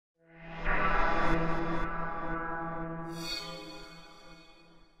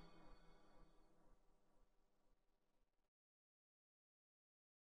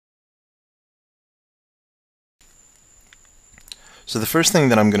So the first thing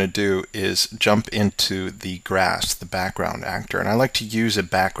that I'm going to do is jump into the grass, the background actor. And I like to use a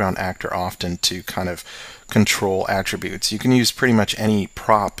background actor often to kind of control attributes. You can use pretty much any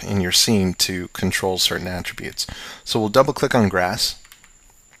prop in your scene to control certain attributes. So we'll double click on grass.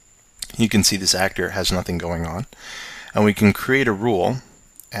 You can see this actor has nothing going on. And we can create a rule.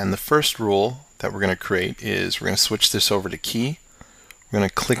 And the first rule that we're going to create is we're going to switch this over to key. We're going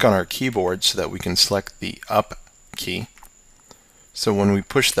to click on our keyboard so that we can select the up key. So when we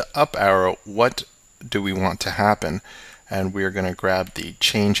push the up arrow, what do we want to happen? And we're going to grab the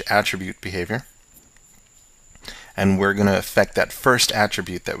change attribute behavior. And we're going to affect that first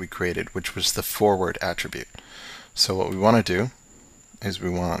attribute that we created, which was the forward attribute. So what we want to do is we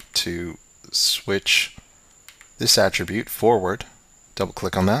want to switch this attribute forward. Double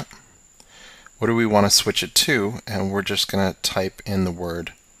click on that. What do we want to switch it to? And we're just going to type in the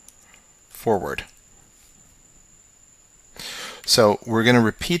word forward. So we're going to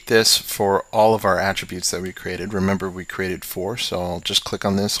repeat this for all of our attributes that we created. Remember, we created 4, so I'll just click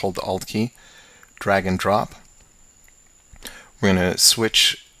on this, hold the Alt key, drag and drop. We're going to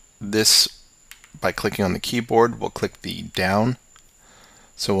switch this by clicking on the keyboard. We'll click the down.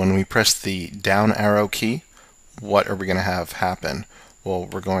 So when we press the down arrow key, what are we going to have happen? Well,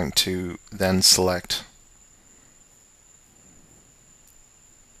 we're going to then select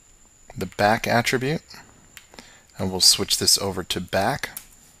the back attribute. And we'll switch this over to back.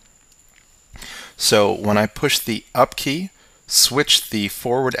 So when I push the up key, switch the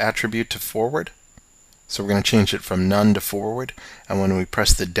forward attribute to forward. So we're going to change it from none to forward. And when we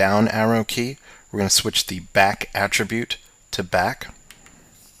press the down arrow key, we're going to switch the back attribute to back.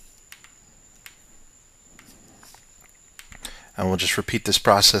 And we'll just repeat this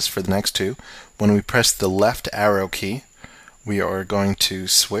process for the next two. When we press the left arrow key, we are going to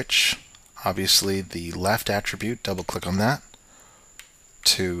switch obviously the left attribute, double click on that,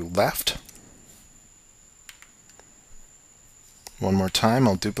 to left. One more time,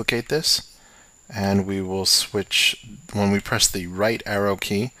 I'll duplicate this, and we will switch, when we press the right arrow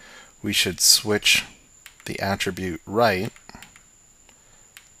key, we should switch the attribute right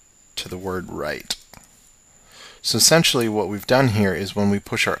to the word right. So essentially what we've done here is when we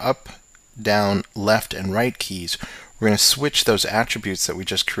push our up, down, left, and right keys, we're going to switch those attributes that we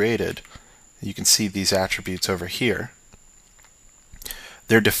just created. You can see these attributes over here.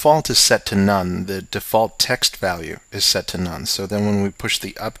 Their default is set to none. The default text value is set to none. So then when we push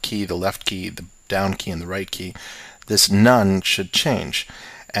the up key, the left key, the down key, and the right key, this none should change.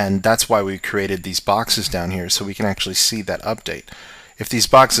 And that's why we created these boxes down here, so we can actually see that update. If these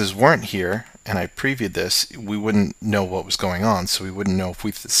boxes weren't here, and I previewed this, we wouldn't know what was going on, so we wouldn't know if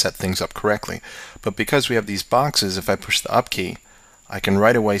we've set things up correctly. But because we have these boxes, if I push the up key, I can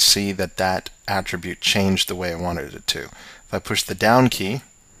right away see that that attribute changed the way I wanted it to. If I push the down key,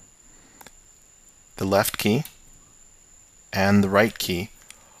 the left key, and the right key,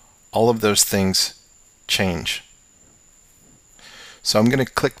 all of those things change. So I'm going to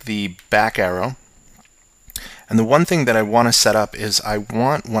click the back arrow. And the one thing that I want to set up is I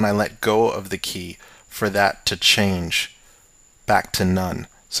want, when I let go of the key, for that to change back to none.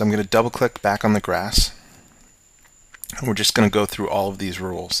 So I'm going to double click back on the grass. And we're just going to go through all of these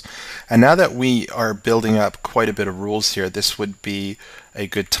rules. And now that we are building up quite a bit of rules here, this would be a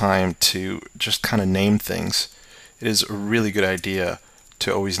good time to just kind of name things. It is a really good idea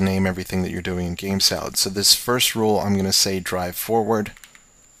to always name everything that you're doing in GameSalad. So this first rule, I'm going to say drive forward,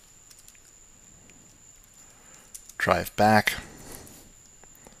 drive back,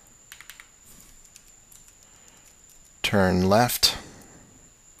 turn left,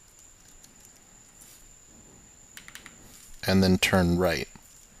 and then turn right.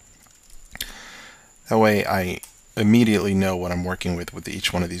 That way I immediately know what I'm working with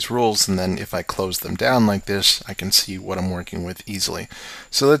each one of these rules, and then if I close them down like this, I can see what I'm working with easily.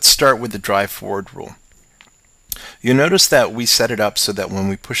 So let's start with the drive forward rule. You'll notice that we set it up so that when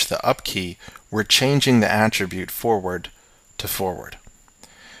we push the up key, we're changing the attribute forward to forward.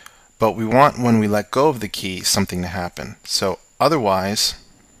 But we want, when we let go of the key, something to happen. So otherwise,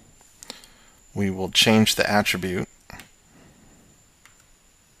 we will change the attribute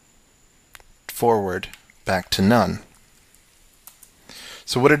forward back to none.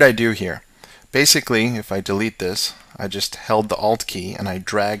 So what did I do here? Basically, if I delete this, I just held the Alt key and I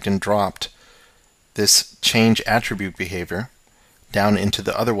dragged and dropped this change attribute behavior down into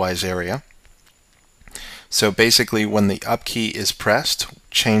the otherwise area. So basically, when the up key is pressed,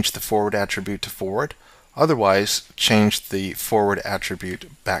 change the forward attribute to forward. Otherwise, change the forward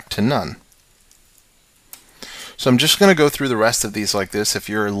attribute back to none. So I'm just going to go through the rest of these like this. If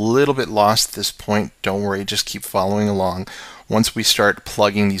you're a little bit lost at this point, don't worry, just keep following along. once we start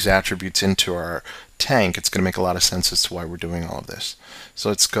plugging these attributes into our tank, it's going to make a lot of sense as to why we're doing all of this. So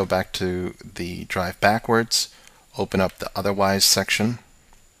let's go back to the drive backwards, open up the otherwise section,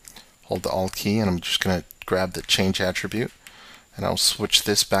 hold the Alt key, and I'm just going to grab the change attribute, and I'll switch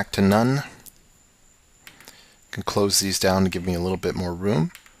this back to none. I can close these down to give me a little bit more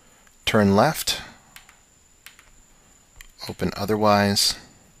room. Turn left, open otherwise,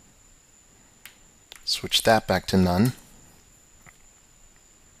 switch that back to none.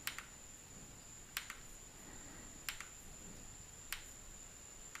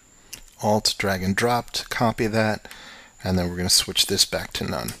 Alt, drag and drop to copy that, and then we're going to switch this back to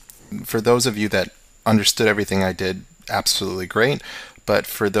none. For those of you that understood everything I did, absolutely great. But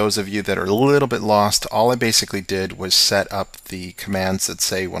for those of you that are a little bit lost, all I basically did was set up the commands that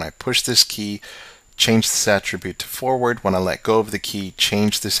say when I push this key, change this attribute to forward. When I let go of the key,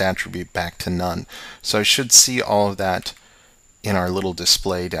 change this attribute back to none. So I should see all of that in our little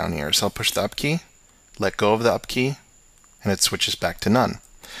display down here. So I'll push the up key, let go of the up key, and it switches back to none.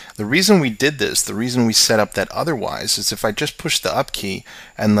 The reason we did this, the reason we set up that otherwise, is if I just push the up key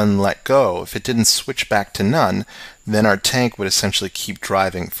and then let go, if it didn't switch back to none, then our tank would essentially keep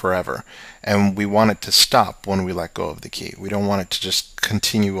driving forever. And we want it to stop when we let go of the key. We don't want it to just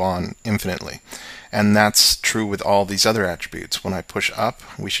continue on infinitely. And that's true with all these other attributes. When I push up,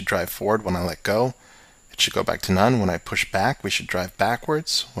 we should drive forward. When I let go, it should go back to none. When I push back, we should drive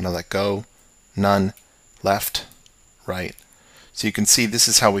backwards. When I let go, none, left, right. So you can see this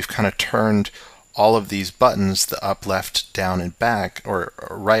is how we've kind of turned all of these buttons, the up, left, down, and back, or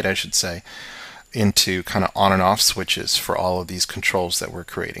right I should say, into kind of on and off switches for all of these controls that we're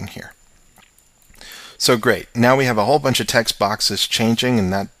creating here. So great. Now we have a whole bunch of text boxes changing,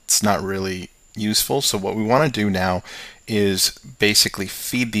 and that's not really useful. So what we want to do now is basically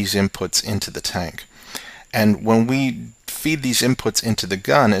feed these inputs into the tank. And when we feed these inputs into the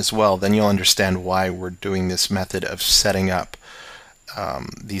gun as well, then you'll understand why we're doing this method of setting up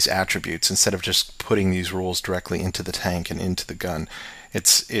these attributes instead of just putting these rules directly into the tank and into the gun.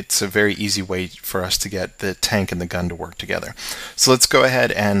 It's a very easy way for us to get the tank and the gun to work together. So let's go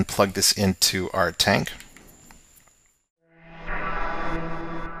ahead and plug this into our tank.